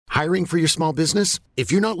Hiring for your small business?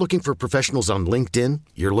 If you're not looking for professionals on LinkedIn,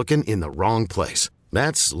 you're looking in the wrong place.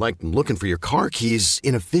 That's like looking for your car keys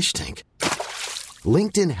in a fish tank.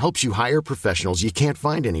 LinkedIn helps you hire professionals you can't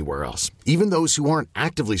find anywhere else, even those who aren't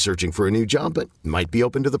actively searching for a new job but might be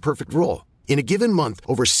open to the perfect role. In a given month,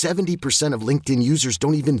 over 70% of LinkedIn users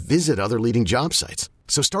don't even visit other leading job sites.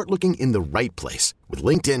 So start looking in the right place. With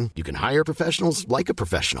LinkedIn, you can hire professionals like a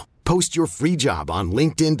professional. Post your free job on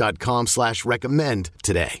linkedin.com/recommend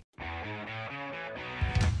today.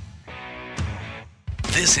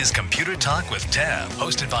 This is Computer Talk with Tab,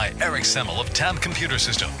 hosted by Eric Semmel of Tab Computer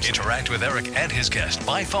Systems. Interact with Eric and his guest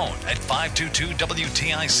by phone at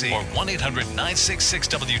 522-WTIC or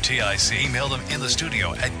 1-800-966-WTIC. Email them in the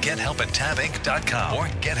studio at gethelp@tabinc.com or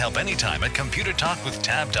get help anytime at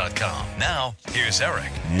computertalkwithtab.com. Now, here's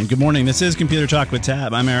Eric. And good morning. This is Computer Talk with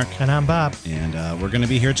Tab. I'm Eric. And I'm Bob. And we're going to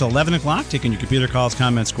be here till 11 o'clock, taking your computer calls,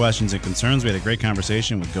 comments, questions, and concerns. We had a great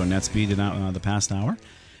conversation with GoNetspeed in the past hour.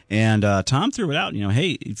 And Tom threw it out,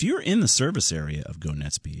 hey, if you're in the service area of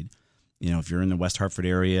GoNetspeed, if you're in the West Hartford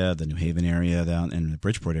area, the New Haven area, and the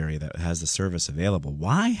Bridgeport area that has the service available,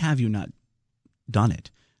 why have you not done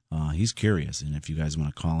it? He's curious. And if you guys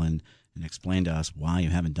want to call in and explain to us why you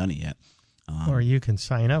haven't done it yet. Or you can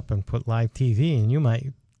sign up and put live TV, and you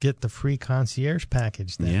might get the free concierge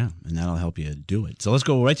package then. Yeah, and that'll help you do it. So let's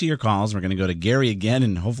go right to your calls. We're going to go to Gary again,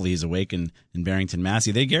 and hopefully he's awake in Barrington, Mass.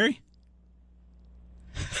 You there, Gary?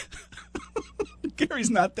 Gary's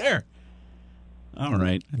not there. All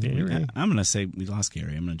right. I'm going to say we lost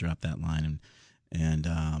Gary. I'm going to drop that line and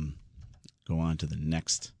go on to the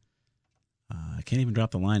next. I can't even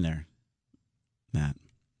drop the line there, Matt.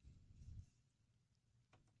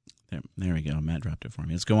 There we go. Matt dropped it for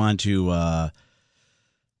me. Let's go on to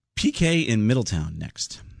PK in Middletown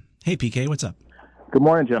next. Hey, PK, what's up? Good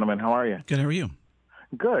morning, gentlemen. How are you? Good. How are you?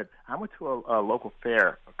 Good. I went to a local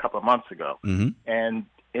fair a couple of months ago, and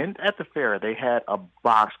at the fair they had a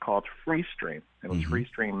box called FreeStream. It was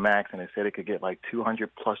FreeStream Max, and they said it could get like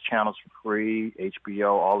 200-plus channels for free,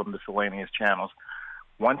 HBO, all of the miscellaneous channels,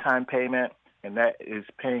 one-time payment, and that is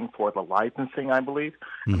paying for the licensing, I believe.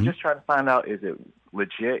 I'm just trying to find out, is it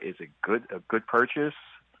legit? Is it a good purchase?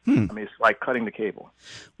 I mean, it's like cutting the cable.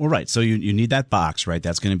 Well, right. So you need that box, right?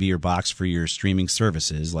 That's going to be your box for your streaming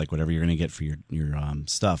services, like whatever you're going to get for your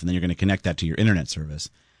stuff, and then you're going to connect that to your internet service.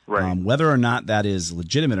 Right. Whether or not that is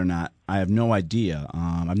legitimate or not, I have no idea.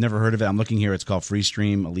 I've never heard of it. I'm looking here. It's called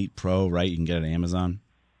FreeStream Elite Pro, right? You can get it at Amazon.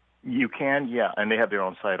 You can, yeah, and they have their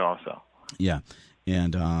own site also. Yeah,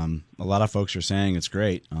 and a lot of folks are saying it's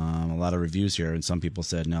great. A lot of reviews here, and some people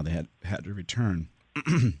said no, they had to return.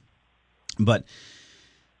 But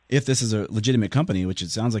if this is a legitimate company, which it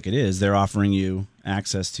sounds like it is, they're offering you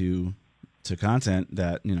access to content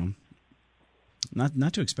that,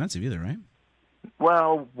 not too expensive either, right?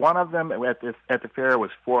 Well, one of them at the fair was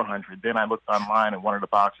 $400. Then I looked online, and one of the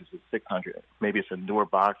boxes was $600. Maybe it's a newer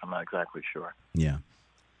box. I'm not exactly sure. Yeah.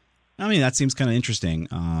 I mean, that seems kind of interesting.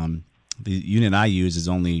 The unit I use is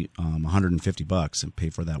only $150 and pay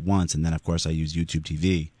for that once. And then, of course, I use YouTube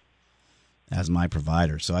TV as my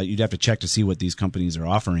provider. So you'd have to check to see what these companies are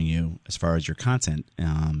offering you as far as your content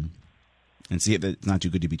and see if it's not too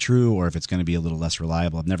good to be true or if it's going to be a little less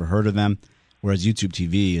reliable. I've never heard of them, whereas YouTube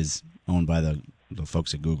TV is owned by the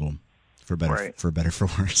folks at Google, for better for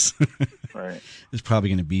worse. Right. It's probably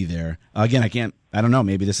going to be there. Again, I don't know.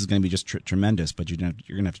 Maybe this is going to be just tremendous, but you're going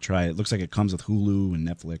to have to try it. It looks like it comes with Hulu and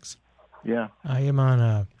Netflix. Yeah. I am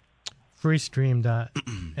on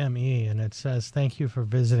freestream.me, and it says, thank you for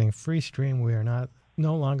visiting FreeStream. We are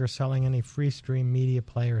no longer selling any FreeStream media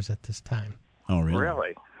players at this time. Oh, really?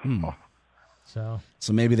 Really? Oh.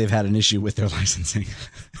 So maybe they've had an issue with their licensing.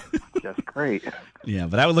 That's great. Yeah,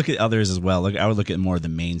 but I would look at others as well. I would look at more of the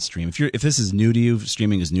mainstream. If this is new to you,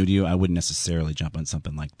 streaming is new to you, I wouldn't necessarily jump on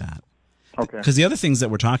something like that. Okay. Because the other things that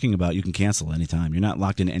we're talking about, you can cancel anytime. You're not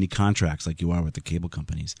locked into any contracts like you are with the cable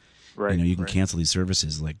companies. Right. You can cancel these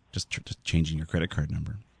services like just changing your credit card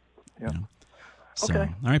number. Yeah. So, okay.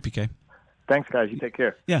 All right, PK. Thanks, guys. You take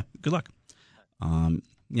care. Yeah. Good luck.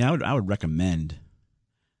 Yeah, I would recommend.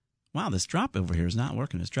 Wow, this drop over here is not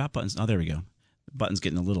working. This drop button's. Oh, there we go. The button's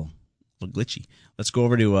getting a little glitchy. Let's go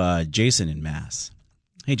over to Jason in Mass.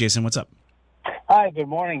 Hey, Jason, what's up? Hi, good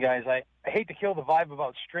morning, guys. I hate to kill the vibe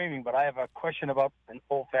about streaming, but I have a question about an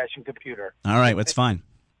old-fashioned computer. All right, that's fine.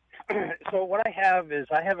 So what I have is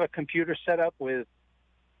I have a computer set up with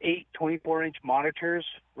 8 24-inch monitors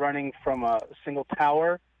running from a single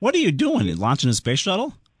tower. What are you doing? Launching a space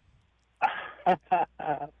shuttle?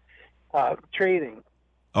 Trading.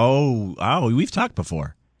 Oh, we've talked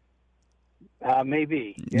before.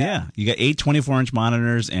 Maybe. Yeah. You got 8 24-inch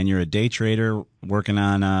monitors, and you're a day trader working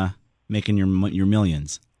on making your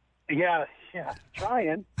millions. Yeah,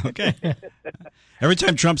 trying. Okay. Every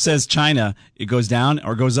time Trump says China, it goes down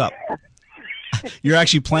or goes up. You're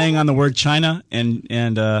actually playing on the word China and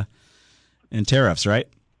tariffs, right?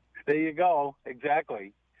 There you go.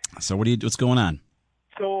 Exactly. So what's going on?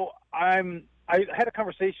 So I had a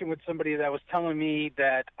conversation with somebody that was telling me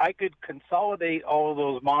that I could consolidate all of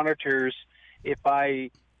those monitors if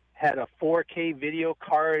I had a 4K video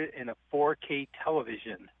card and a 4K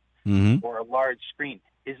television or a large screen.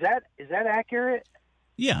 Is that accurate?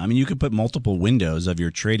 Yeah, I mean, you could put multiple windows of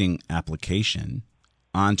your trading application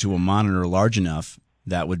onto a monitor large enough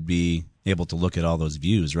that would be able to look at all those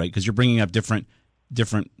views, right? Because you're bringing up different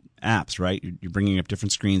apps, right? You're bringing up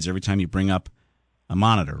different screens every time you bring up a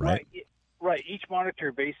monitor, right? Right. Each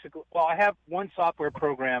monitor basically. Well, I have one software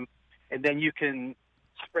program, and then you can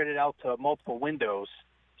spread it out to multiple windows.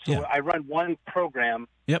 So I run one program,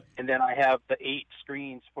 and then I have the 8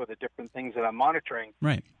 screens for the different things that I'm monitoring.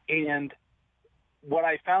 Right. And what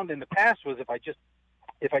I found in the past was if I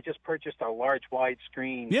just purchased a large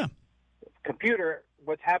widescreen computer,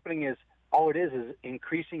 what's happening is all it is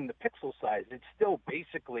increasing the pixel size. It's still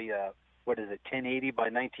basically 1080 by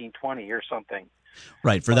 1920 or something.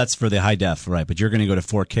 Right. That's for the high def, right? But you're going to go to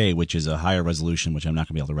 4K, which is a higher resolution, which I'm not going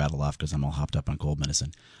to be able to rattle off because I'm all hopped up on cold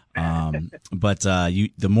medicine. But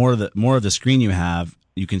the more of the screen you have,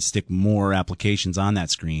 you can stick more applications on that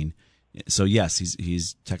screen. So yes,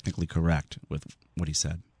 he's technically correct with what he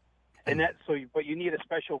said. And but you need a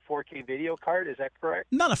special 4K video card, is that correct?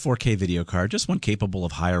 Not a 4K video card, just one capable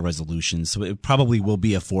of higher resolution. So it probably will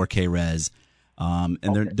be a 4K res, and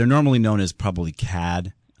they're normally known as probably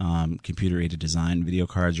CAD, computer-aided design video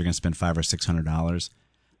cards. You're going to spend $500 or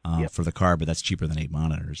 $600 for the card, but that's cheaper than 8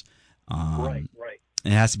 monitors. Right.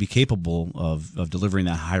 And it has to be capable of delivering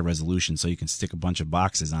that high resolution, so you can stick a bunch of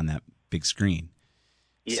boxes on that big screen.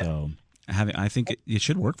 Yeah. So I think it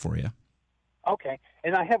should work for you. Okay.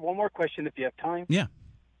 And I have one more question if you have time. Yeah.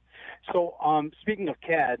 So speaking of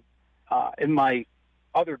CAD, in my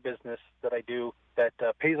other business that I do that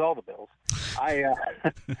pays all the bills, I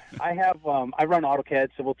run AutoCAD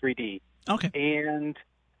Civil 3D. Okay. And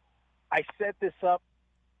I set this up,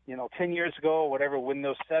 10 years ago, whatever,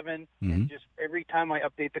 Windows 7. And just every time I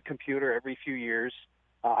update the computer every few years,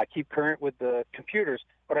 I keep current with the computers.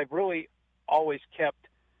 But I've really always kept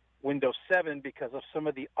Windows 7 because of some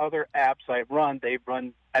of the other apps I run.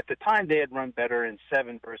 At the time, they had run better in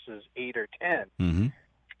 7 versus 8 or 10. Mm-hmm.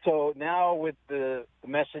 So now with the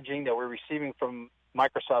messaging that we're receiving from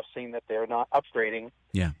Microsoft saying that they're not upgrading,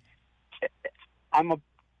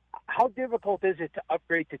 how difficult is it to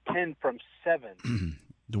upgrade to 10 from 7?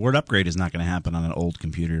 The word upgrade is not going to happen on an old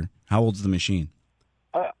computer. How old's the machine?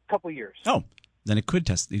 A couple years. Oh, then you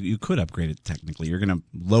could upgrade it technically. You're going to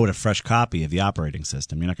load a fresh copy of the operating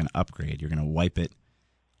system. You're not going to upgrade. You're going to wipe it,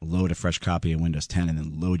 load a fresh copy of Windows 10, and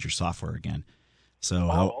then load your software again. So,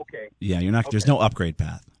 okay. Yeah, you're not. Okay. There's no upgrade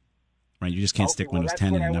path, right? You just can't stick Windows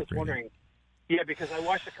 10 in and upgrade. Wondering. Yeah, because I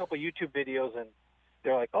watched a couple YouTube videos and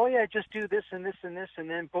they're like, "Oh yeah, just do this and this and this, and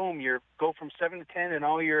then boom, you go from 7 to 10, and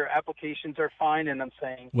all your applications are fine." And I'm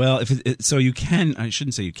saying, well, so you can. I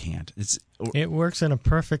shouldn't say you can't. It works in a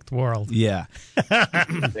perfect world. Yeah.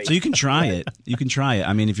 So you can try it. You can try it.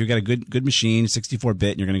 I mean, if you've got a good machine,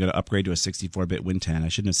 64-bit, and you're going to go to upgrade to a 64-bit Win 10. I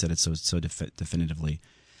shouldn't have said it so definitively.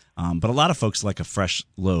 But a lot of folks like a fresh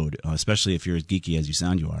load, especially if you're as geeky as you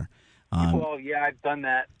sound you are. Well, yeah, I've done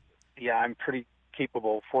that. Yeah, I'm pretty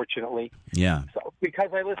capable, fortunately. Yeah. So, because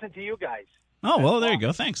I listen to you guys. Oh, well, there you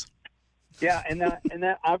go. Thanks. Yeah, and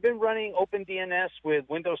then I've been running OpenDNS with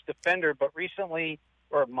Windows Defender, but recently,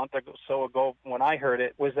 or a month or so ago, when I heard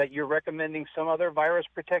it, was that you're recommending some other virus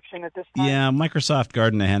protection at this time? Yeah, Microsoft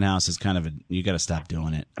Garden the Henhouse is kind of you got to stop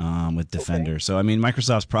doing it with Defender. Okay. So, I mean,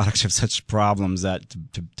 Microsoft's products have such problems that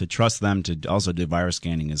to trust them to also do virus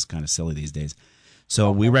scanning is kind of silly these days.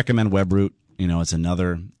 So we recommend WebRoot. It's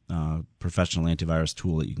another professional antivirus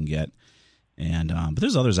tool that you can get. And but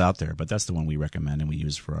there's others out there, but that's the one we recommend and we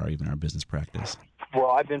use for our business practice.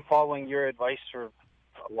 Well, I've been following your advice for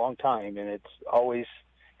a long time, and it's always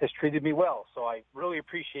has treated me well. So I really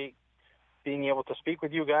appreciate being able to speak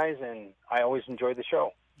with you guys, and I always enjoy the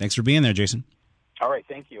show. Thanks for being there, Jason. All right,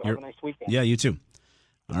 thank you. Have a nice weekend. Yeah, you too.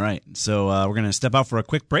 All right, so we're going to step out for a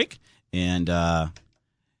quick break and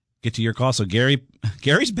get to your call. So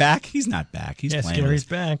Gary's back. He's not back. He's playing. Gary's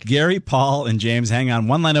back. Gary, Paul, and James, hang on.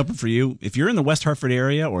 One line open for you. If you're in the West Hartford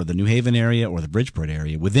area or the New Haven area or the Bridgeport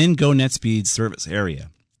area, within Go NetSpeed's service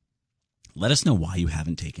area, let us know why you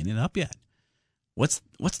haven't taken it up yet. What's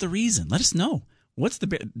the reason? Let us know.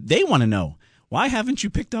 They want to know. Why haven't you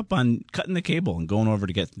picked up on cutting the cable and going over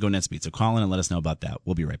to go NetSpeed? So call in and let us know about that.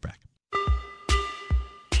 We'll be right back.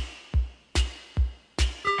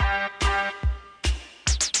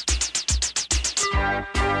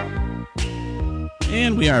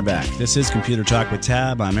 And we are back. This is Computer Talk with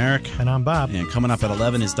Tab. I'm Eric. And I'm Bob. And coming up at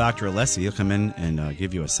 11 is Dr. Alessi. He'll come in and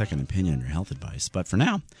give you a second opinion on your health advice. But for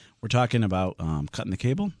now, we're talking about cutting the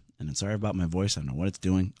cable. And I'm sorry about my voice. I don't know what it's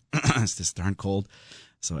doing. It's just darn cold.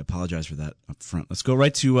 So I apologize for that up front. Let's go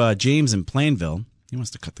right to James in Plainville. He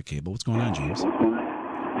wants to cut the cable. What's going on, James?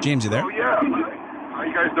 James, you there? Oh, yeah. How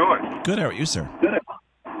you guys doing? Good. How are you, sir? Good.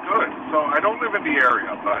 So I don't live in the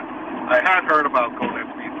area, but I had heard about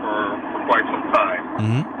GoNetSpeed for quite some time.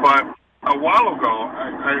 Mm-hmm. But a while ago,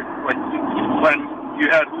 I like when you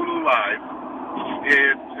had Hulu Live,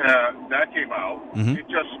 that came out. Mm-hmm. It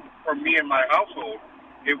just, for me and my household,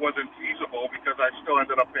 it wasn't feasible because I still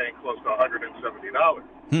ended up paying close to $170.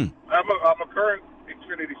 I'm a current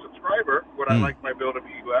Xfinity subscriber. Would I like my bill to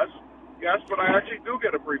be less? Yes, but I actually do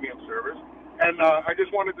get a premium service. And I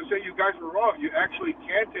just wanted to say you guys were wrong. You actually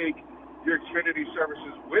can take your Xfinity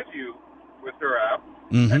services with you with their app.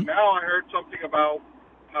 Mm-hmm. And now I heard something about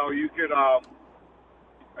how you could,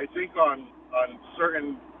 I think on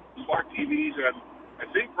certain smart TVs and I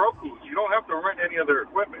think Roku's, you don't have to rent any of their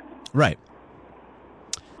equipment. Right.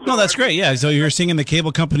 No, that's great. Yeah, so you're singing the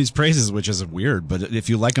cable company's praises, which is weird. But if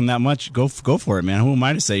you like them that much, go for it, man. Who am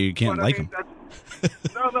I to say you can't like them?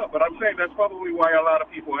 No, but I'm saying that's probably why a lot of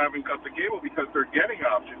people haven't cut the cable because they're getting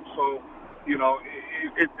options. So,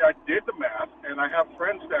 I did the math, and I have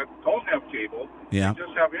friends that don't have cable. Yeah. They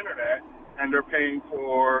just have internet, and they're paying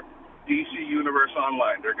for DC Universe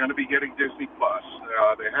Online. They're going to be getting Disney Plus.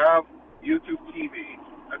 They have YouTube TV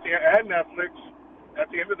and Netflix. At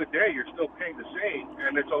the end of the day, you're still paying the same,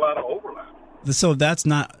 and it's a lot of overlap. So that's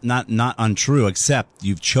not untrue, except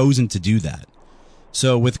you've chosen to do that.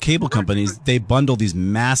 So with cable companies, they bundle these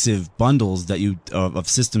massive bundles that of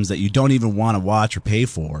systems that you don't even want to watch or pay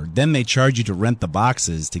for. Then they charge you to rent the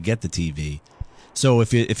boxes to get the TV. So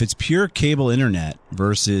if it's pure cable internet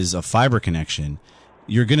versus a fiber connection,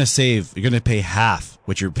 you're going to pay half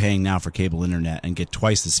what you're paying now for cable internet and get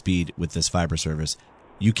twice the speed with this fiber service.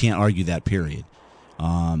 You can't argue that, period.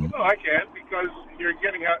 No, I can't because you're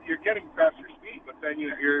getting faster speed, but then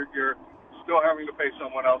you're still having to pay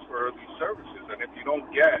someone else for these services. And if you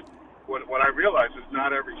don't get what I realize is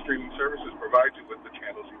not every streaming services provides you with the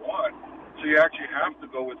channels you want, so you actually have to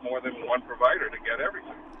go with more than one provider to get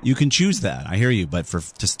everything. You can choose that. I hear you, but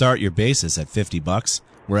to start your basis at $50,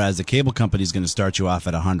 whereas the cable company is going to start you off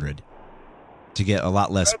at $100 to get a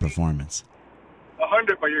lot less performance.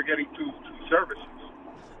 $100, but you're getting two services.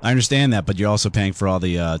 I understand that, but you're also paying for all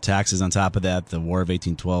the taxes on top of that, the War of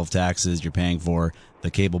 1812 taxes. You're paying for the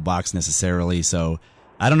cable box necessarily. So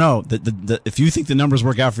I don't know. If you think the numbers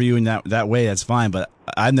work out for you in that way, that's fine. But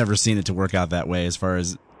I've never seen it to work out that way as far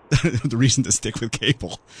as the reason to stick with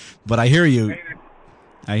cable. But I hear you.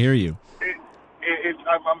 I hear you.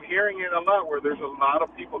 I'm hearing it a lot where there's a lot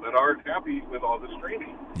of people that aren't happy with all the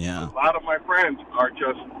streaming. Yeah. A lot of my friends are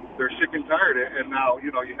they're sick and tired. And now,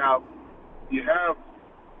 you have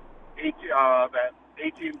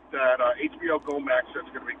that HBO Go Max that's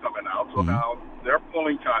going to be coming out. So now they're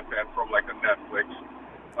pulling content from like a Netflix.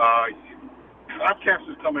 Comcast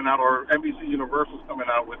is coming out, or NBC Universal is coming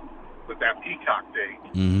out with that Peacock day.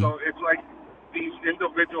 Mm-hmm. So it's like these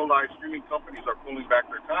individualized streaming companies are pulling back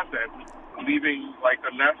their content, leaving like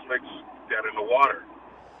a Netflix dead in the water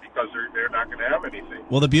because they're not going to have anything.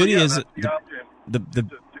 Well, the beauty is that's the option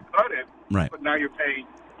to cut it, right? But now you're paying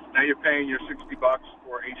your $60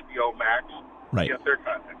 for HBO Max to get their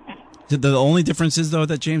content. The only difference is, though,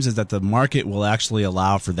 that James, is that the market will actually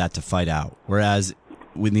allow for that to fight out. Whereas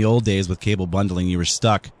in the old days with cable bundling, you were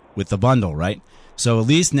stuck with the bundle, right? So at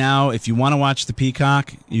least now, if you want to watch the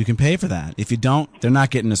Peacock, you can pay for that. If you don't, they're not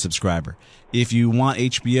getting a subscriber. If you want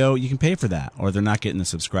HBO, you can pay for that, or they're not getting a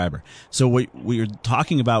subscriber. So what you're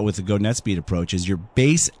talking about with the GoNetSpeed approach is your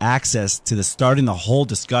base access to starting the whole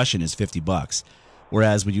discussion is $50.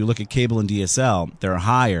 Whereas when you look at cable and DSL, they're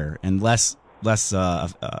higher and less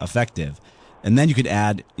effective. And then you could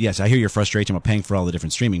add, yes, I hear your frustration about paying for all the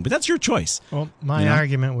different streaming, but that's your choice. Well, my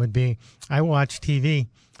argument would be I watch TV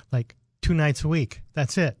like 2 nights a week.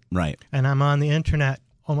 That's it. Right. And I'm on the internet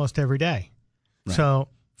almost every day. Right. So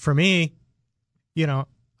for me,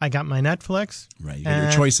 I got my Netflix. Right. You got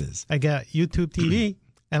your choices. I got YouTube TV,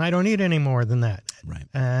 and I don't need any more than that. Right.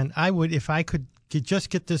 And I would, if I could just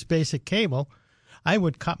get this basic cable, I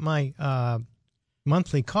would cut my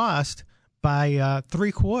monthly cost by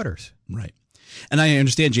 3/4. Right. And I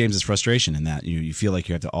understand James's frustration in that you feel like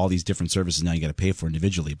you have all these different services now you got to pay for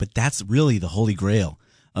individually, but that's really the holy grail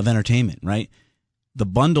of entertainment, right? The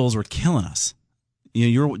bundles were killing us.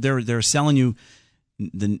 They're selling you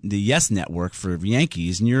the Yes Network for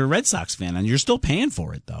Yankees, and you're a Red Sox fan, and you're still paying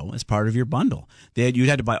for it though as part of your bundle. You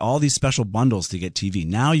had to buy all these special bundles to get TV.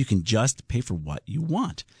 Now you can just pay for what you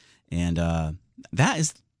want, and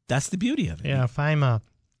that's the beauty of it. Yeah, if I'm a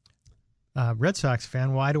Red Sox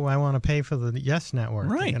fan, why do I want to pay for the Yes Network?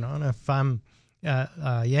 Right. And if I'm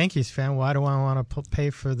a Yankees fan, why do I want to pay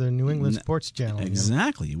for the New England Sports Channel?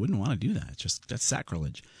 Exactly. You wouldn't want to do that. That's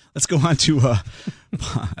sacrilege. Let's go on to,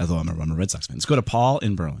 although I'm a Red Sox fan, let's go to Paul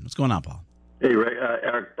in Berlin. What's going on, Paul? Hey, Ray,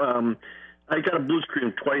 Eric. I got a blue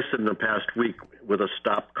screen twice in the past week with a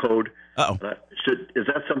stop code. Uh-oh. Is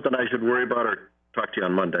that something I should worry about or talk to you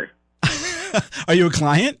on Monday? Are you a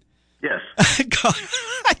client? Yes.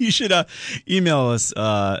 You should email us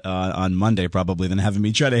on Monday probably, then having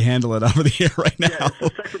me try to handle it over the air right now. Yeah, it's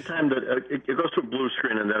the second time that it goes to a blue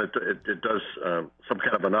screen and then it does some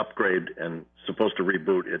kind of an upgrade and supposed to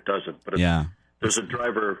reboot. It doesn't. But there's a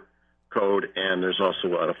driver code and there's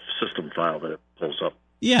also a system file that it pulls up.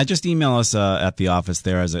 Yeah, just email us at the office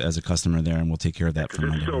there as a customer there, and we'll take care of that for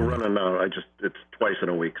Monday. It's still running now. It's twice in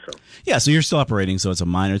a week. So yeah, so you're still operating, so it's a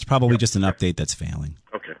minor. It's probably just an update that's failing.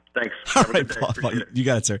 Okay, thanks. All right, Paul, you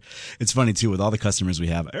got it, sir. It's funny too with all the customers we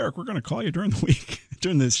have. Eric, we're going to call you during the week,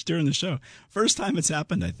 during the show. First time it's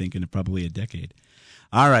happened, I think, in probably a decade.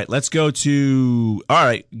 All right, let's go to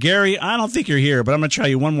Gary. I don't think you're here, but I'm going to try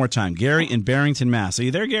you one more time. Gary in Barrington, Mass. Are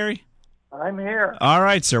you there, Gary? I'm here. All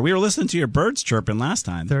right, sir. We were listening to your birds chirping last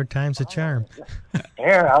time. Third time's a charm.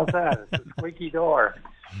 Here, how's that? It's a squeaky door.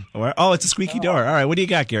 Oh, it's a squeaky door. All right, what do you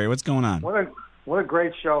got, Gary? What's going on? What a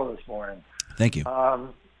great show this morning. Thank you.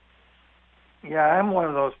 Yeah, I'm one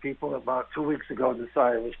of those people that about 2 weeks ago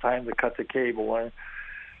decided it was time to cut the cable. And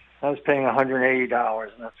I was paying $180,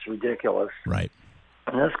 and that's ridiculous. Right.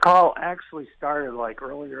 And this call actually started like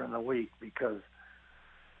earlier in the week because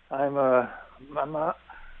I'm a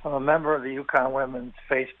member of the Yukon Women's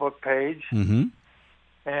Facebook page, mm-hmm.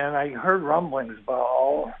 and I heard rumblings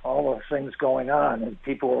about all the things going on, and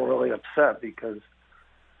people were really upset because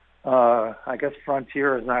I guess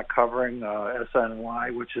Frontier is not covering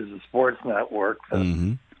SNY, which is a sports network that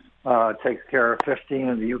mm-hmm. Takes care of 15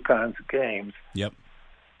 of the Yukon's games. Yep.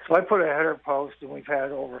 So I put a header post, and we've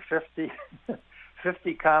had over 50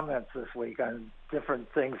 comments this week on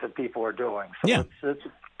different things that people are doing. So yeah. It's a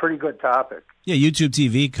pretty good topic. Yeah, YouTube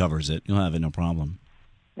TV covers it. You'll have it, no problem.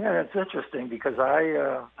 Yeah, it's interesting because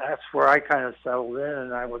that's where I kind of settled in,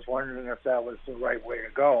 and I was wondering if that was the right way to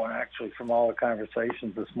go. And actually, from all the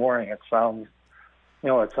conversations this morning, it sounds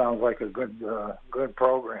like a good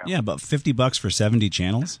program. Yeah, about $50 for 70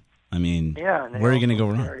 channels. I mean, yeah, where are you going to go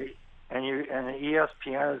wrong? And the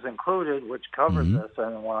ESPN is included, which covers mm-hmm.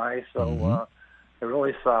 SNY, so mm-hmm. It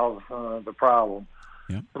really solves the problem.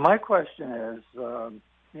 Yep. So my question is,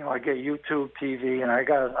 I get YouTube TV, and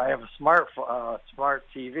I have a smart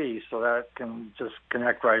TV, so that can just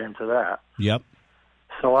connect right into that. Yep.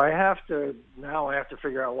 So I have to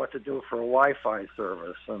figure out what to do for a Wi-Fi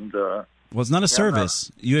service, and well, it's not a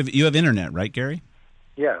service. You have internet, right, Gary?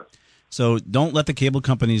 Yeah. So don't let the cable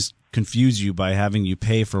companies confuse you by having you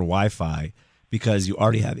pay for Wi-Fi because you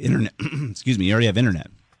already have internet. Excuse me, you already have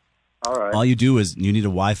internet. All right. All you do is you need a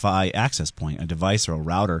Wi-Fi access point, a device or a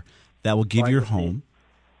router that will give your home.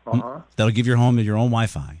 That'll give your home your own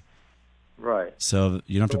Wi-Fi. Right. So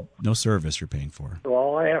you don't have no service you're paying for. So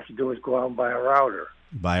all I have to do is go out and buy a router.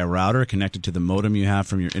 Buy a router connected to the modem you have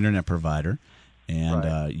from your internet provider,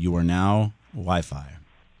 and you are now Wi-Fi.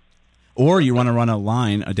 Or you want to run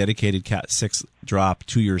a dedicated Cat 6 drop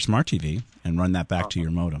to your smart TV and run that back to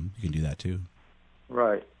your modem. You can do that too.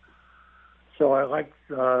 Right. So I like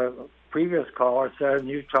previous caller said, and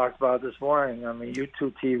you talked about this morning. I mean,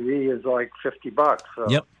 YouTube TV is like $50. So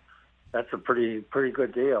yep. That's a pretty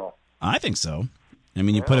good deal. I think so. I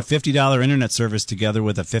mean, you put a $50 internet service together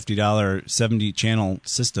with a $50 70-channel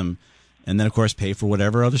system, and then, of course, pay for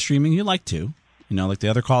whatever other streaming you like to. Like the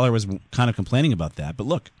other caller was kind of complaining about that. But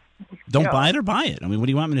look, don't buy it or buy it. I mean, what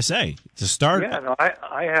do you want me to say? To start? Yeah, no,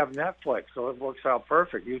 I have Netflix, so it works out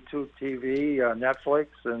perfect. YouTube TV, Netflix,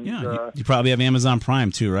 and you probably have Amazon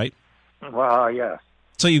Prime too, right? Well, yes.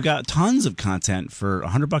 So you got tons of content for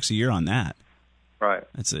 $100 a year on that. Right.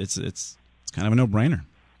 It's kind of a no-brainer.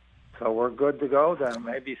 So we're good to go then.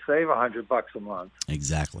 Maybe save $100 a month.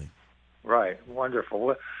 Exactly. Right.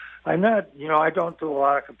 Wonderful. I'm not, I don't do a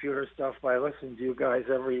lot of computer stuff, but I listen to you guys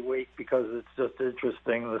every week because it's just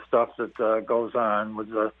interesting, the stuff that goes on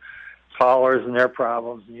with the callers and their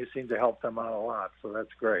problems, and you seem to help them out a lot. So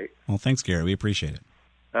that's great. Well, thanks, Gary. We appreciate it.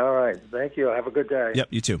 All right. Thank you. Have a good day. Yep,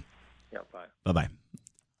 you too. Yeah, bye. Bye-bye.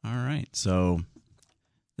 All right, so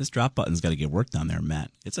this drop button's got to get worked on there, Matt.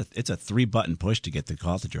 It's a 3-button push to get the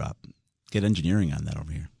call to drop. Get engineering on that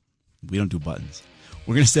over here. We don't do buttons.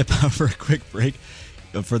 We're going to step out for a quick break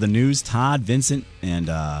for the news. Todd, Vincent, and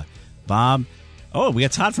Bob. Oh, we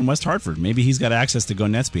got Todd from West Hartford. Maybe he's got access to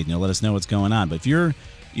GoNetspeed, and he'll let us know what's going on. But if you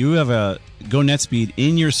have a GoNetspeed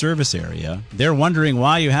in your service area, they're wondering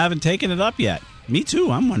why you haven't taken it up yet. Me too.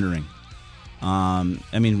 I'm wondering.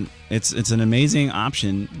 I mean, it's an amazing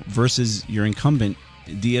option versus your incumbent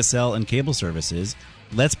DSL and cable services.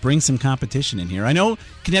 Let's bring some competition in here. I know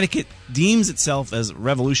Connecticut deems itself as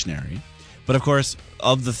revolutionary, but of course,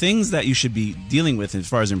 of the things that you should be dealing with as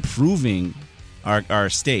far as improving our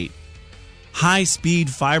state, high-speed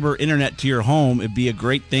fiber internet to your home would be a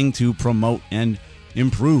great thing to promote and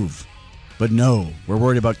improve. But no, we're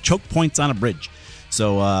worried about choke points on a bridge.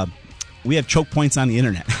 So we have choke points on the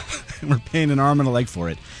internet. We're paying an arm and a leg for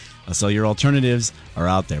it. So your alternatives are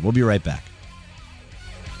out there. We'll be right back.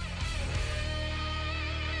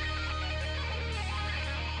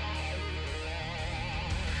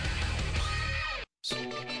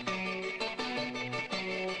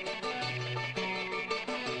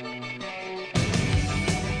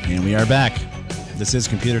 And we are back. This is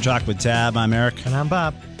Computer Talk with Tab. I'm Eric. And I'm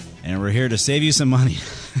Bob. And we're here to save you some money.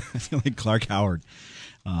 I feel like Clark Howard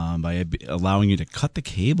by allowing you to cut the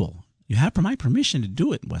cable. You have my permission to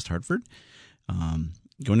do it in West Hartford.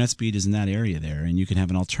 GoNetspeed is in that area there, and you can have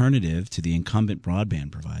an alternative to the incumbent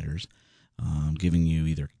broadband providers, giving you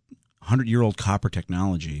either 100-year-old copper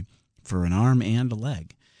technology for an arm and a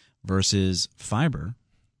leg versus fiber,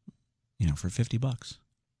 for $50.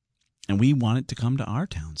 And we want it to come to our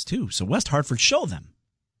towns, too. So West Hartford, show them.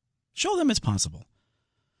 Show them it's possible.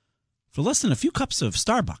 For less than a few cups of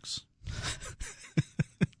Starbucks,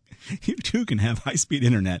 you, too, can have high-speed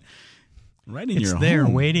internet right in your home. It's there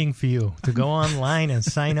waiting for you to go online and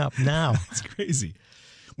sign up now. It's crazy.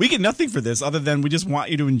 We get nothing for this other than we just want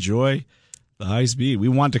you to enjoy the high speed. We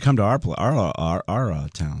want to come to our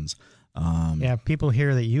towns. Yeah, people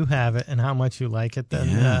hear that you have it and how much you like it,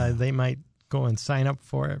 then they might go and sign up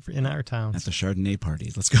for it in our towns. At the Chardonnay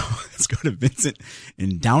parties. Let's go. Let's go to Vincent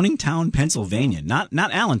in Downingtown, Pennsylvania. Not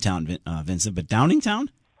Allentown, Vincent, but Downingtown?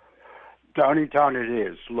 Downingtown it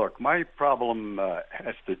is. Look, my problem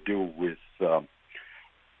has to do with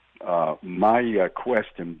my quest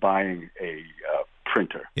in buying a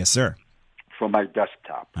printer. Yes, sir. For my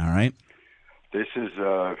desktop. All right. This is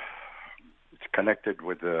it's connected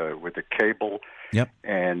with the cable. Yep.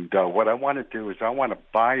 And what I want to do is I want to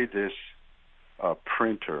buy this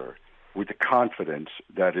printer with the confidence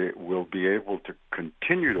that it will be able to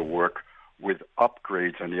continue to work with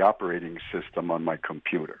upgrades on the operating system on my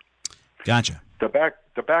computer. Gotcha. The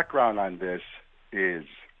background on this is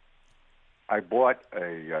I bought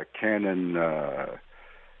a Canon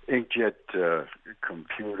inkjet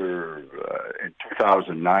computer in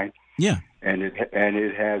 2009. Yeah. And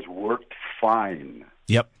it has worked fine.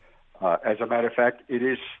 Yep. As a matter of fact, it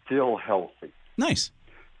is still healthy. Nice.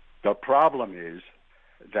 The problem is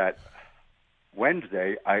that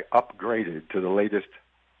Wednesday I upgraded to the latest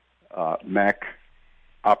Mac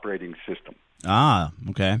operating system. Ah,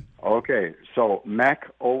 okay. Okay, so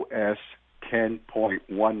Mac OS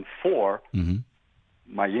 10.14,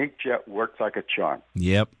 my inkjet works like a charm.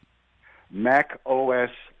 Yep. Mac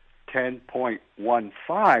OS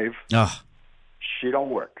 10.15, she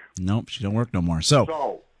don't work. Nope, she don't work no more.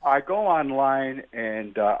 So I go online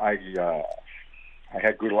and I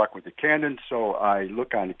had good luck with the Canon, so I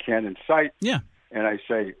look on the Canon site. Yeah. And I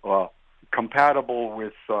say, compatible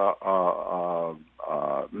with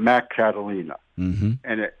Mac Catalina. Mm-hmm.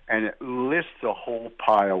 And it lists a whole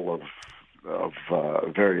pile of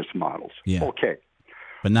various models. Yeah. Okay.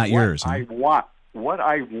 But not yours. Huh? What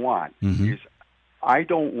I want is I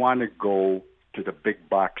don't want to go to the big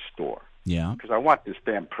box store. Yeah. Because I want this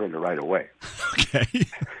damn printer right away. Okay.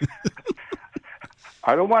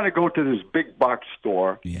 I don't want to go to this big box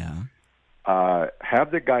store. Yeah.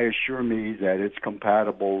 Have the guy assure me that it's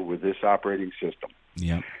compatible with this operating system.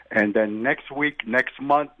 Yep. And then next week, next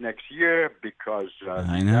month, next year, because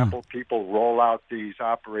Apple people roll out these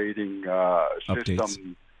operating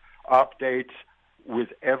system updates with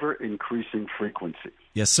ever-increasing frequency.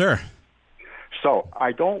 Yes, sir. So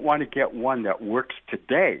I don't want to get one that works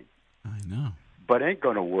today. I know. But ain't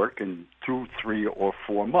going to work in 2, 3, or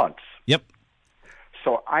 4 months. Yep.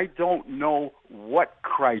 So I don't know what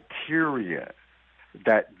criteria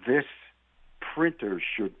that this printer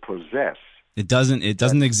should possess. It doesn't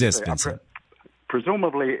exist, Vincent.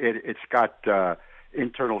 presumably it's got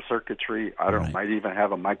internal circuitry. I don't know. Might even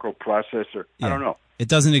have a microprocessor. Yeah. I don't know. It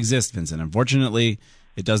doesn't exist, Vincent. Unfortunately,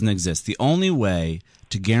 it doesn't exist. The only way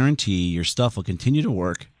to guarantee your stuff will continue to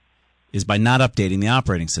work is by not updating the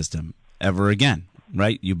operating system ever again,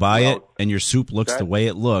 right? You buy it, and your soup looks the way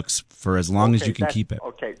it looks for as long as you can keep it.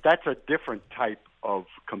 Okay, that's a different type of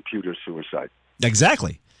computer suicide.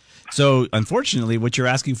 Exactly. So, unfortunately, what you're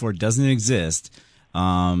asking for doesn't exist.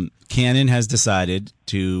 Canon has decided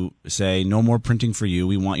to say no more printing for you.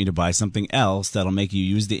 We want you to buy something else that'll make you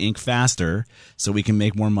use the ink faster, so we can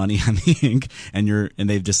make more money on the ink. And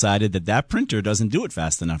they've decided that printer doesn't do it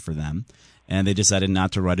fast enough for them, and they decided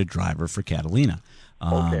not to write a driver for Catalina.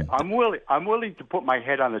 Okay, I'm willing to put my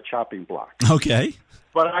head on the chopping block. Okay.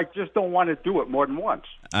 But I just don't want to do it more than once.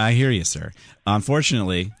 I hear you, sir.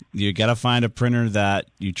 Unfortunately, you got to find a printer that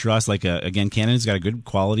you trust. Like again, Canon's got a good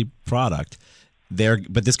quality product.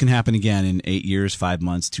 But this can happen again in 8 years, 5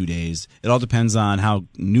 months, 2 days. It all depends on how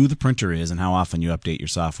new the printer is and how often you update your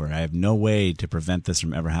software. I have no way to prevent this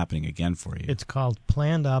from ever happening again for you. It's called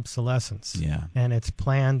planned obsolescence. Yeah. And it's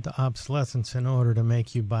planned obsolescence in order to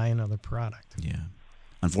make you buy another product. Yeah.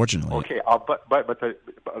 Unfortunately. Okay, but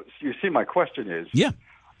you see, my question is,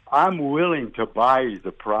 I'm willing to buy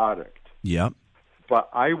the product. Yep. But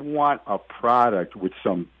I want a product with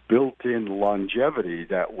some built-in longevity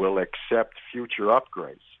that will accept future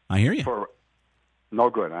upgrades. I hear you.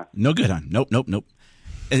 No good, huh? No good, huh? Nope.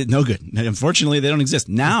 No good. Unfortunately, they don't exist.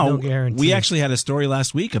 Now, we actually had a story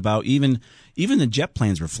last week about even the jet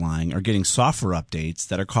planes we're flying are getting software updates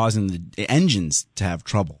that are causing the engines to have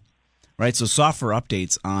trouble. Right, so software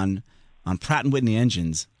updates on Pratt & Whitney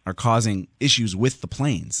engines are causing issues with the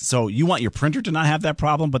planes. So you want your printer to not have that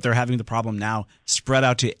problem, but they're having the problem now spread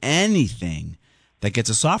out to anything that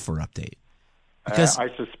gets a software update. Because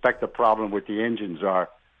I suspect the problem with the engines are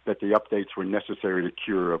that the updates were necessary to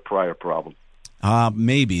cure a prior problem.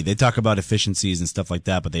 Maybe. They talk about efficiencies and stuff like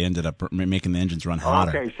that, but they ended up making the engines run hotter.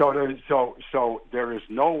 Okay, so there is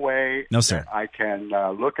no way that I can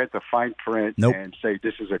look at the fine print and say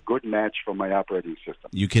this is a good match for my operating system.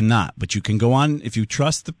 You cannot, but you can go on, if you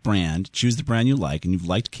trust the brand, choose the brand you like, and you've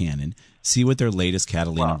liked Canon, see what their latest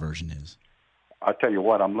Catalina version is. I'll tell you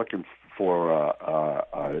what, I'm looking for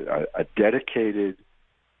a dedicated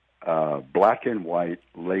black and white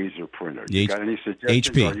laser printer. You got any suggestions?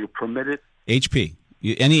 HP. Are you permitted? HP.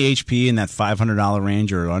 Any HP in that $500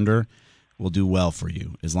 range or under will do well for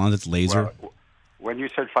you, as long as it's laser. Well, when you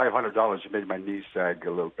said $500, it made my knees sag a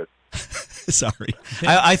little bit. Sorry.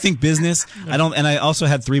 I think business. I also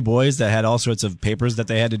had 3 boys that had all sorts of papers that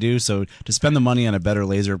they had to do, so to spend the money on a better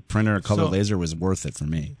laser printer, a color laser, was worth it for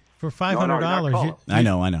me. For $500, I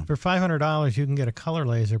know. For $500, you can get a color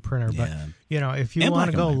laser printer. But if you want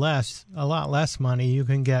to go a lot less money, you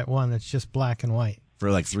can get one that's just black and white. For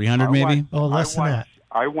like $300 maybe? Less than that.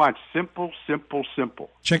 I want simple.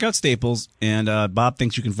 Check out Staples, and Bob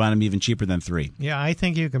thinks you can find them even cheaper than $3. Yeah, I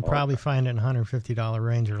think you can probably find it in $150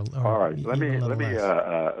 range or all right. Let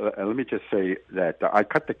me just say that I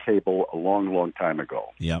cut the cable a long time ago.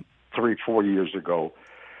 Yep. 3-4 years ago,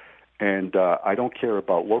 and I don't care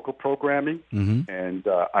about local programming. Mm-hmm. And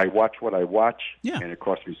I watch what I watch. Yeah. And it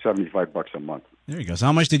costs me $75 a month. There you go. So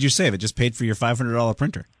how much did you save? It just paid for your $500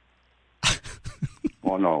 printer.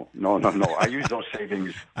 Oh, no. I use those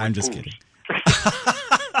savings. I'm just kidding.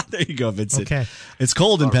 There you go, Vincent. Okay. It's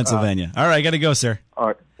cold in Pennsylvania. All right, I got to go, sir. All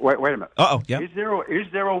right. Wait a minute. Uh-oh, yeah. Is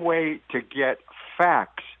there a way to get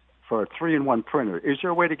fax for a 3-in-1 printer? Is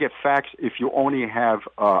there a way to get fax if you only have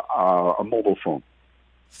a mobile phone?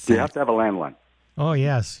 Do you have to have a landline? Oh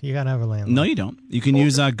yes, you got to have a landline. No, you don't. You can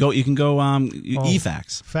use You can go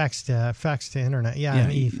eFax. Fax to internet. Yeah,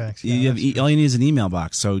 an eFax. Yeah, all you need is an email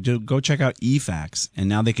box. So go check out eFax, and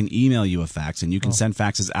now they can email you a fax, and you can send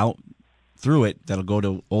faxes out through it. That'll go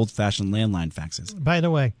to old-fashioned landline faxes. By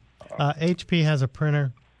the way, HP has a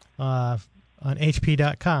printer on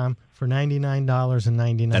HP.com for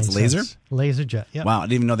 $99.99. That's laser? LaserJet. Yep. Wow, I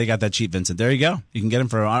didn't even know they got that cheap, Vincent. There you go. You can get them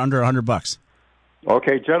for under $100.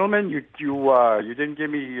 Okay, gentlemen, you didn't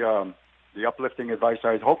give me the uplifting advice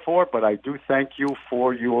I had hoped for, but I do thank you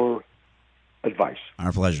for your advice.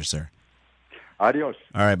 Our pleasure, sir. Adios.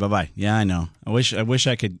 All right, bye-bye. Yeah, I know. I wish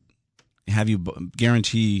I could have you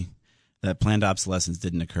guarantee that planned obsolescence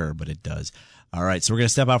didn't occur, but it does. All right, so we're going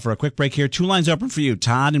to step out for a quick break here. 2 lines open for you,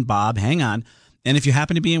 Todd and Bob. Hang on. And if you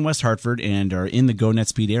happen to be in West Hartford and are in the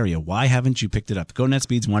GoNetspeed area, why haven't you picked it up?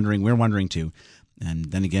 GoNetspeed's wondering. We're wondering, too.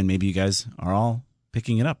 And then again, maybe you guys are all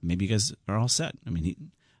picking it up. Maybe you guys are all set. I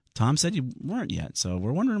mean, Tom said you weren't yet, so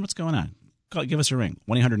we're wondering what's going on. Give us a ring.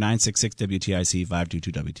 1-800-966-WTIC,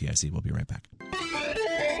 522-WTIC. We'll be right back.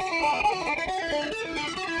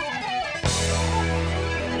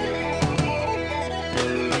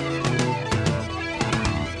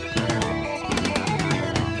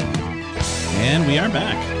 And we are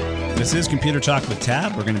back. This is Computer Talk with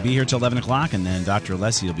Tab. We're going to be here till 11 o'clock, and then Dr.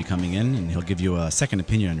 Alessi will be coming in, and he'll give you a second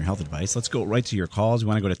opinion on your health advice. Let's go right to your calls. We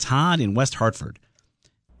want to go to Todd in West Hartford.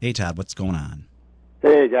 Hey, Todd, what's going on?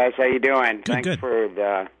 Hey, guys. How you doing? Good.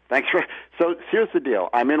 So here's the deal.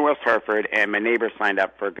 I'm in West Hartford, and my neighbor signed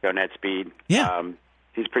up for GoNetspeed. Yeah.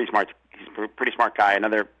 He's pretty smart. He's a pretty smart guy.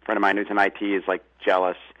 Another friend of mine who's in IT is,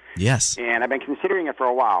 jealous. Yes. And I've been considering it for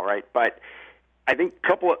a while, right? But I think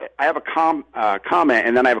I have a comment,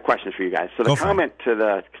 and then I have a question for you guys. So the comment to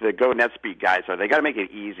the GoNetspeed guys are they got to make it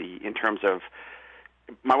easy in terms of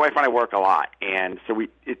my wife and I work a lot, and so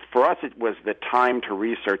for us it was the time to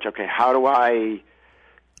research. Okay, how do I?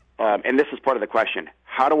 And this is part of the question: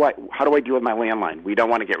 how do I deal with my landline? We don't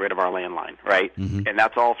want to get rid of our landline, right? Mm-hmm. And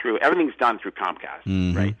that's all through everything's done through Comcast,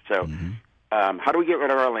 mm-hmm. right? So how do we get rid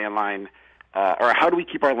of our landline, or how do we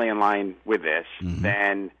keep our landline with this? Mm-hmm.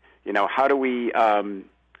 Then how do we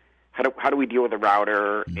deal with the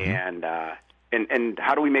router and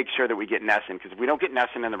how do we make sure that we get Nesson? Because if we don't get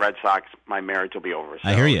Nesson in the Red Sox, my marriage will be over. So.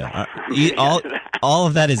 I hear you. All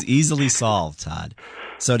of that is easily solved, Todd.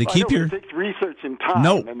 So to keep it takes research and time.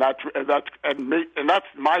 No, and that's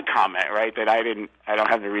my comment, right? That I don't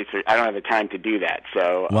have the research. I don't have the time to do that.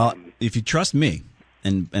 So if you trust me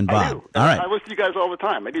and Bob, I do. All right. I listen to you guys all the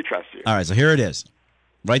time. I do trust you. All right. So here it is.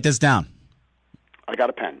 Write this down. I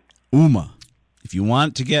got a pen. Ooma. If you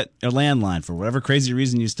want to get a landline for whatever crazy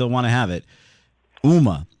reason you still want to have it,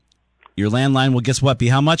 Ooma. Your landline will, guess what, be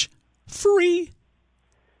how much? Free.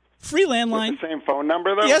 Free landline. With the same phone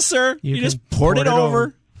number, though? Yes, sir. You just port it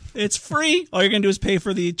over. It's free. All you're going to do is pay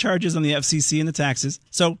for the charges on the FCC and the taxes.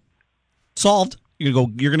 So, solved. You're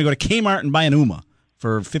going to go to Kmart and buy an Ooma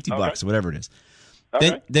for $50 or whatever it is.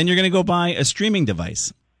 Okay. Then you're going to go buy a streaming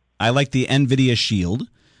device. I like the NVIDIA Shield.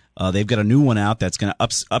 They've got a new one out that's going to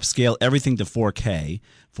upscale everything to 4K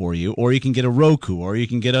for you, or you can get a Roku, or you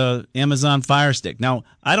can get a Amazon Fire Stick. Now,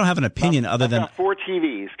 I don't have an opinion other than... I've got 4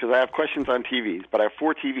 TVs, because I have questions on TVs, but I have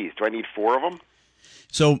 4 TVs. Do I need 4 of them?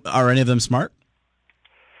 So, are any of them smart?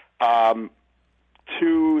 3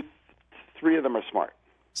 of them are smart.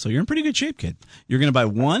 So you're in pretty good shape, kid. You're going to buy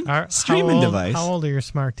one streaming device. How old are your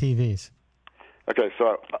smart TVs? Okay,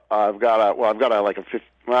 so I've got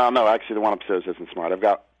actually the one upstairs isn't smart. I've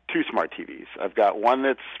got 2 smart TVs. I've got one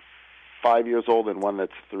that's 5 years old and one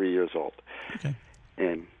that's 3 years old. Okay.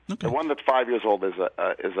 And the one that's 5 years old is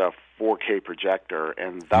a 4K projector,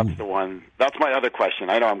 and that's the one. That's my other question.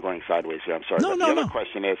 I know I'm going sideways here. I'm sorry. The other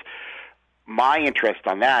question is, my interest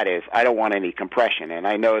on that is I don't want any compression, and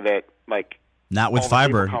I know that not with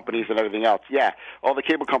fiber companies and everything else. Yeah, all the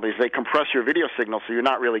cable companies, they compress your video signal, so you're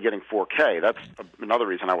not really getting 4K. That's another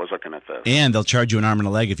reason I was looking at this. And they'll charge you an arm and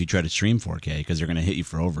a leg if you try to stream 4K because they're going to hit you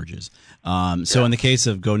for overages. So in the case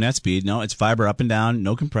of GoNetspeed, no, it's fiber up and down,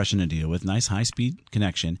 no compression to deal with, nice high-speed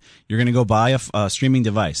connection. You're going to go buy a streaming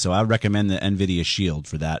device. So I would recommend the NVIDIA Shield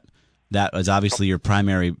for that. That is obviously your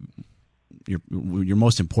primary, your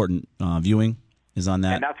most important viewing. Is on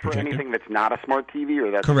that. And that's projector. For anything that's not a smart TV,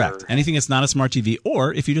 or that's correct. Anything that's not a smart TV,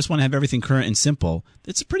 or if you just want to have everything current and simple,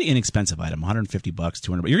 it's a pretty inexpensive item. $150, $200.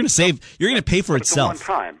 You're going to save. You're going to pay for itself. It's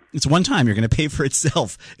one time. It's one time. You're going to pay for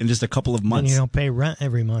itself in just a couple of months. And you don't pay rent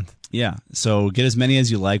every month. Yeah. So get as many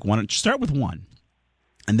as you like. Start with one,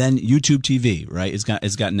 and then YouTube TV. Right? It's got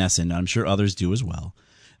Nesson. I'm sure others do as well.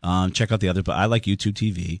 Check out the other, but I like YouTube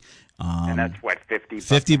TV. And that's what, $50?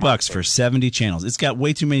 $50 for 70 channels. It's got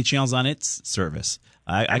way too many channels on its service.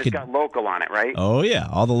 It's got local on it, right? Oh yeah,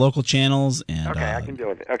 all the local channels and. Okay, I can deal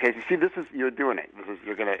with it. Okay, so see, you're doing it.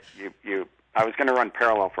 I was gonna run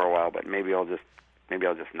parallel for a while, but maybe I'll just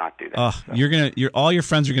not do that. All your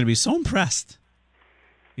friends are gonna be so impressed.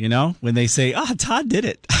 When they say, Todd did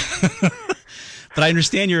it. But I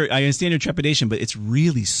understand your trepidation, but it's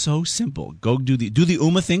really so simple. Go do the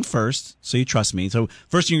Ooma thing first, so you trust me. So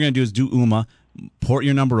first thing you're going to do is do Ooma, port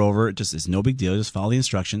your number over. It's no big deal. Just follow the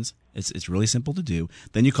instructions. It's really simple to do.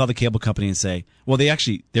 Then you call the cable company and say, well, they're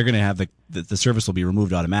going to have the service will be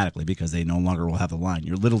removed automatically because they no longer will have the line.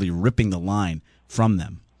 You're literally ripping the line from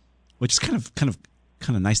them, which is kind of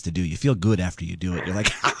nice to do. You feel good after you do it. You're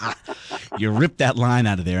like, you rip that line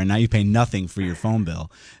out of there, and now you pay nothing for your phone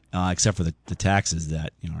bill. Except for the taxes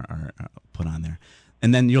that are put on there,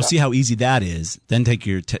 and then you'll see how easy that is. Then take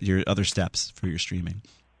your other steps for your streaming.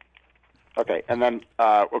 Okay, and then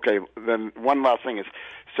then one last thing is,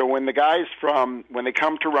 so when they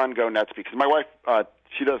come to run GoNetspeed, because my wife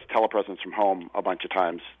she does telepresence from home a bunch of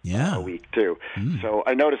times a week too. So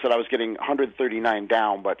I noticed that I was getting 139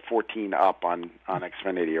 down, but 14 up on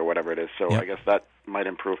Xfinity or whatever it is. So I guess that might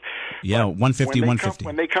improve. Yeah, 150, 150.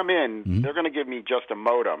 When they come in, they're going to give me just a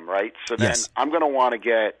modem, right? So then I'm going to want to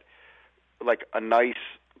get like a nice,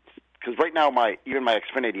 because right now even my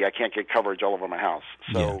Xfinity, I can't get coverage all over my house.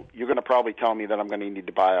 So you're going to probably tell me that I'm going to need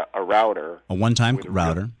to buy a router. A one-time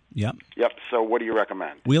router. Yep. Yep. So what do you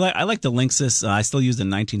recommend? I like the Linksys. I still use the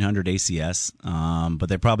 1900 ACS, but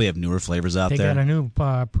they probably have newer flavors out there. They got a new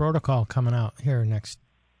protocol coming out here next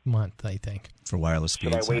month, I think. For wireless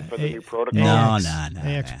speeds. Should I wait for the new protocol? No.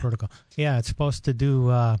 AX protocol. Yeah, it's supposed to do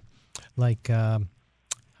I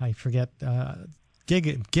forget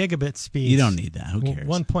gigabit speeds. You don't need that. Who cares?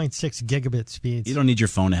 1.6 gigabit speeds. You don't need your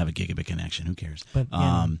phone to have a gigabit connection. Who cares? But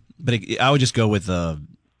I would just go with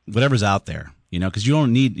whatever's out there. Because you're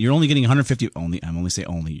only getting 150.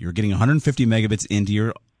 You're getting 150 megabits into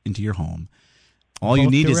your home. All you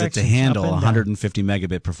need is it to handle 150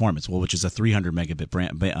 megabit performance, which is a 300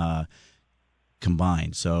 megabit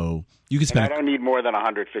combined. So you can spend. And I don't need more than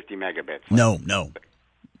 150 megabits. No.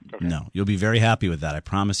 Okay. No. You'll be very happy with that. I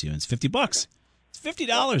promise you. It's $50. It's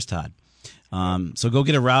 $50, Todd. So go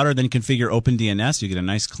get a router, then configure OpenDNS. You get a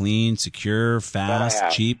nice, clean, secure, fast,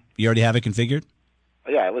 cheap. You already have it configured?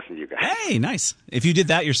 Yeah, I listen to you guys. Hey, nice. If you did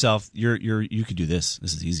that yourself, you could do this.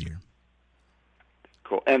 This is easier.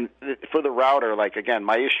 Cool. And for the router, again,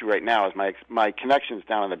 my issue right now is my connection's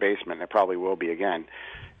down in the basement. It probably will be again.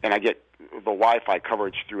 And I get the Wi-Fi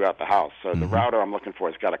coverage throughout the house. So the router I'm looking for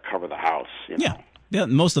has got to cover the house. Yeah,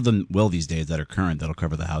 most of them will these days that are current. That'll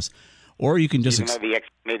cover the house. Or you can just... Even though the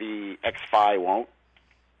Xfinity X5 won't?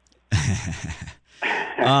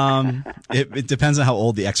 It depends on how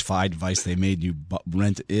old the X5 device they made you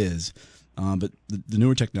rent is. But the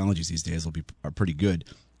newer technologies these days are pretty good.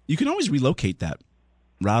 You can always relocate that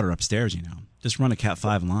router upstairs, Just run a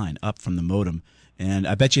Cat5 line up from the modem. And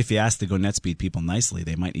I bet you if you ask the GoNetspeed people nicely,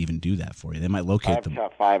 they might even do that for you. They might locate them.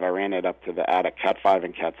 Cat5. I ran it up to the attic, Cat5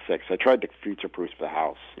 and Cat6. I tried to future-proof the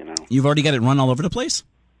house, You've already got it run all over the place?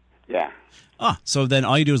 Yeah. So then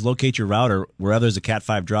all you do is locate your router wherever there's a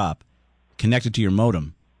Cat5 drop, connect it to your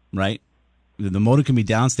modem, right? The modem can be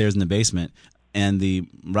downstairs in the and the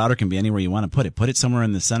router can be anywhere you want to put it. Put it somewhere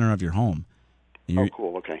in the center of your home. Oh,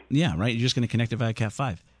 cool. Okay. Yeah, right. You're just going to connect it via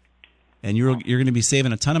Cat5, and you're going to be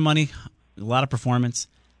saving a ton of money, a lot of performance.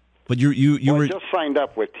 But you were just signed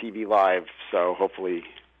up with TV Live, so hopefully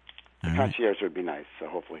the concierge would be nice. So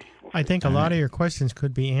hopefully, I think a lot of your questions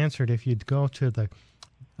could be answered if you'd go to the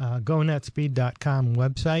GoNetspeed.com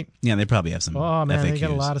website. Yeah, they probably have some. Oh man, FAQs. they got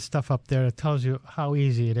a lot of stuff up there that tells you how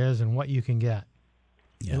easy it is and what you can get.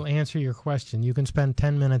 Yeah. It'll answer your question. You can spend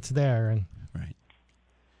 10 minutes there and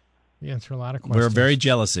answer a lot of questions. We're very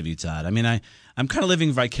jealous of you, Todd. I mean, I'm kind of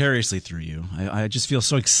living vicariously through you. I just feel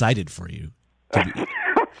so excited for you.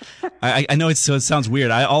 I know it sounds weird.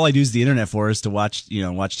 All I do is the internet for is to watch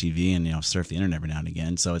TV and surf the internet every now and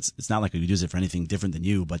again. So it's not like we use it for anything different than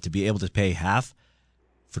you. But to be able to pay half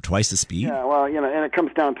for twice the speed. Yeah, well, and it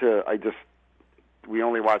comes down to we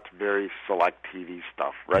only watch very select TV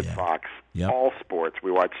stuff. Red Sox, all sports. We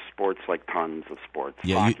watch sports tons of sports.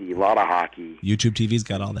 Hockey, a lot of hockey. YouTube TV's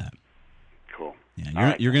got all that. Cool.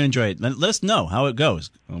 Yeah, you're going to enjoy it. Let us know how it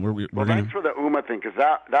goes. Thanks for the UMA thing, because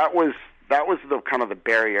that was the kind of the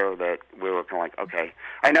barrier that we were kind of like, okay,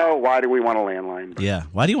 I know, why do we want a landline? Yeah,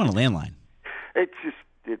 why do you want a landline? It's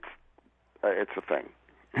a thing.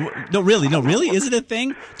 No, really, is it a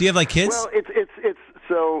thing? Do you have kids? Well, it's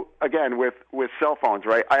so again with cell phones,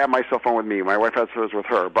 right? I have my cell phone with me. My wife has hers with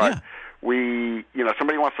her, but we,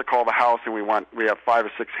 somebody wants to call the house, and we have 5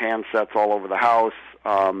 or 6 handsets all over the house.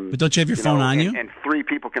 But don't you have your phone on you? And 3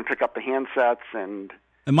 people can pick up the handsets. And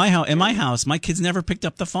in my house, my kids never picked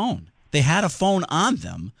up the phone. They had a phone on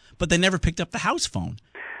them, but they never picked up the house phone.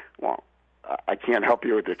 Well, I can't help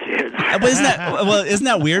you with the kids. But isn't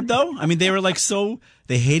that weird though? I mean, they were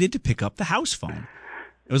they hated to pick up the house phone.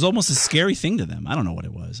 It was almost a scary thing to them. I don't know what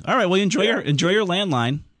it was. All right, well, enjoy your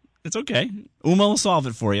landline. It's okay. Uma will solve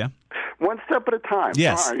it for you. One step at a time.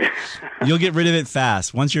 Yes, you'll get rid of it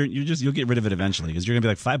fast. Once you'll get rid of it eventually, because you're gonna be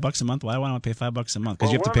like $5 a month. Why do I want to pay $5 a month?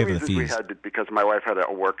 Because you have to pay for the fees. We had because my wife had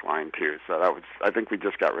a work line too, so I think we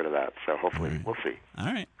just got rid of that. So hopefully we'll see.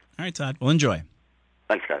 All right, Todd. Well, enjoy.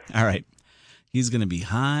 Thanks, guys. All right, he's gonna be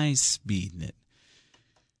high speeding it,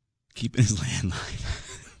 keeping his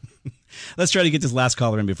landline. Let's try to get this last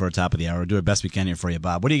caller in before the top of the hour. We'll do our best we can here for you,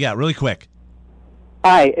 Bob. What do you got, really quick?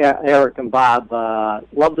 Hi, Eric and Bob.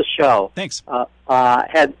 Love the show. Thanks.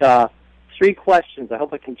 Had 3 questions. I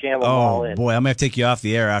hope I can jam them all in. Oh, boy, I'm going to take you off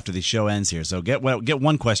the air after the show ends here. So get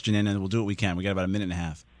one question in, and we'll do what we can. We got about a minute and a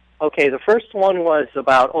half. Okay, the first one was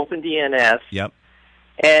about OpenDNS. Yep.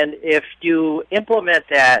 And if you implement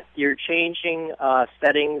that, you're changing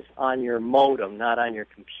settings on your modem, not on your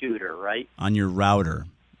computer, right? On your router.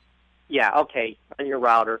 Yeah, okay, on your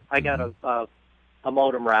router. I got a a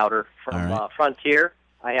modem router from Frontier.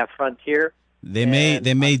 I have Frontier. They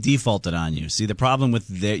may default it on you. See, the problem with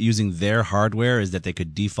using their hardware is that they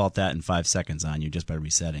could default that in 5 seconds on you just by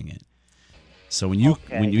resetting it. So when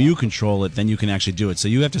you control it, then you can actually do it. So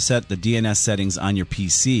you have to set the DNS settings on your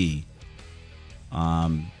PC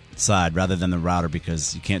side rather than the router,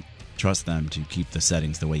 because you can't trust them to keep the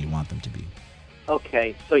settings the way you want them to be.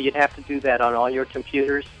 Okay, so you'd have to do that on all your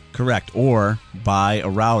computers? Correct. Or buy a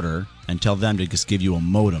router and tell them to just give you a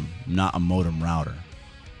modem, not a modem router.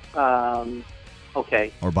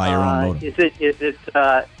 Okay. Or buy your own modem. Is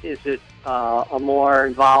it a more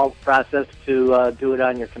involved process to do it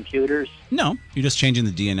on your computers? No, you're just changing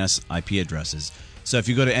the DNS IP addresses. So if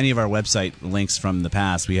you go to any of our website links from the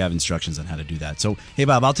past, we have instructions on how to do that. So, hey,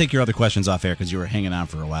 Bob, I'll take your other questions off air because you were hanging on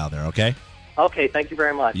for a while there, okay? Okay, thank you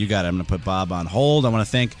very much. You got it. I'm going to put Bob on hold. I want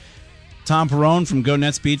to thank Tom Perrone from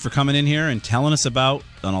GoNetspeed for coming in here and telling us about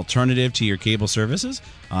an alternative to your cable services.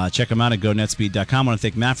 Check them out at GoNetspeed.com. I want to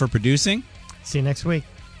thank Matt for producing. See you next week.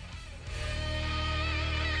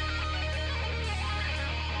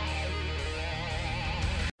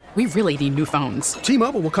 We really need new phones.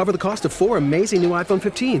 T-Mobile will cover the cost of 4 amazing new iPhone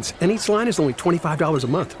 15s, and each line is only $25 a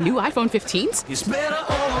month. New iPhone 15s? It's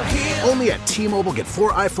better over here. Only at T-Mobile, get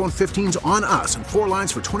 4 iPhone 15s on us and 4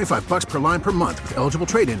 lines for $25 per line per month with eligible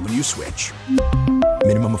trade-in when you switch.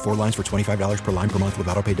 Minimum of 4 lines for $25 per line per month with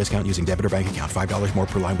autopay discount using debit or bank account. $5 more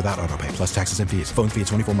per line without autopay, plus taxes and fees. Phone fee at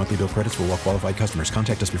 24 monthly bill credits for well-qualified customers.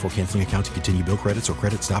 Contact us before canceling account to continue bill credits or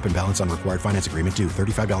credit stop and balance on required finance agreement due.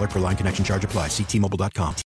 $35 per line connection charge applies. See T-Mobile.com.